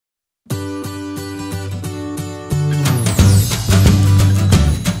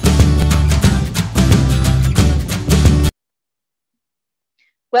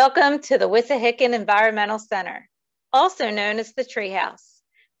Welcome to the Wissahickon Environmental Center, also known as the Treehouse.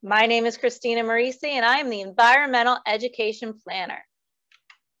 My name is Christina Moresi, and I am the Environmental Education Planner.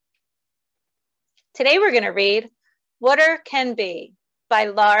 Today we're going to read Water Can Be by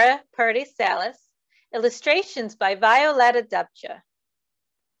Laura Purdie Salas, illustrations by Violetta Dubcha.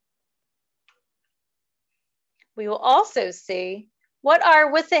 We will also see what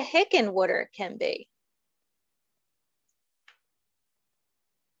our Wissahickon water can be.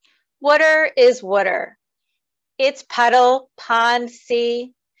 Water is water. It's puddle, pond,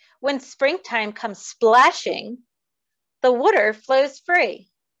 sea. When springtime comes splashing, the water flows free.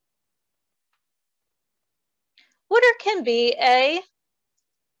 Water can be a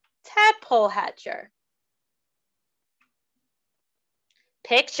tadpole hatcher,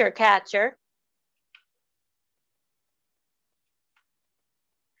 picture catcher,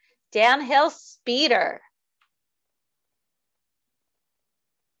 downhill speeder,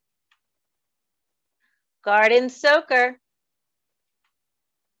 garden soaker,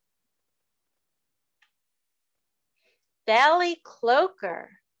 valley cloaker,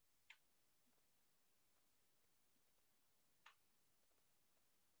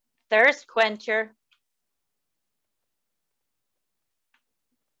 thirst quencher,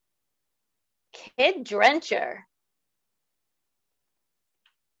 kid drencher,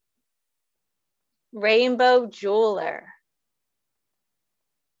 rainbow jeweler,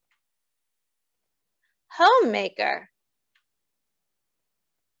 homemaker,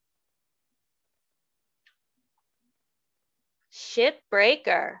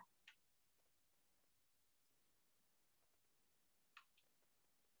 shipbreaker,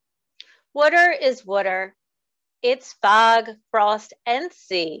 water is water. It's fog, frost, and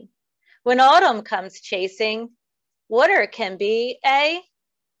sea. When autumn comes chasing, water can be a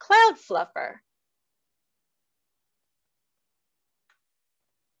cloud fluffer,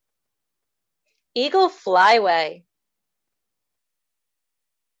 eagle flyway,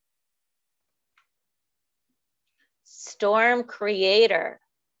 storm creator,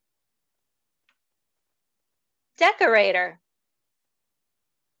 decorator,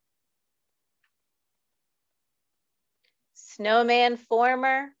 snowman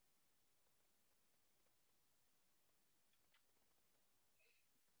former,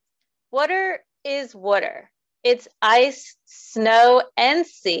 water is water. It's ice, snow, and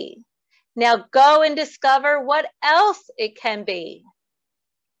sea. Now go and discover what else it can be.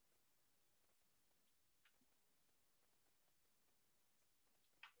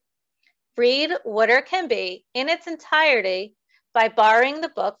 Read Water Can Be in its entirety by borrowing the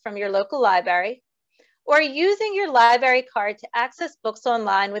book from your local library or using your library card to access books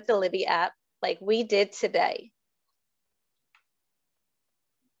online with the Libby app like we did today.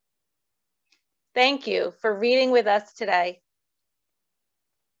 Thank you for reading with us today.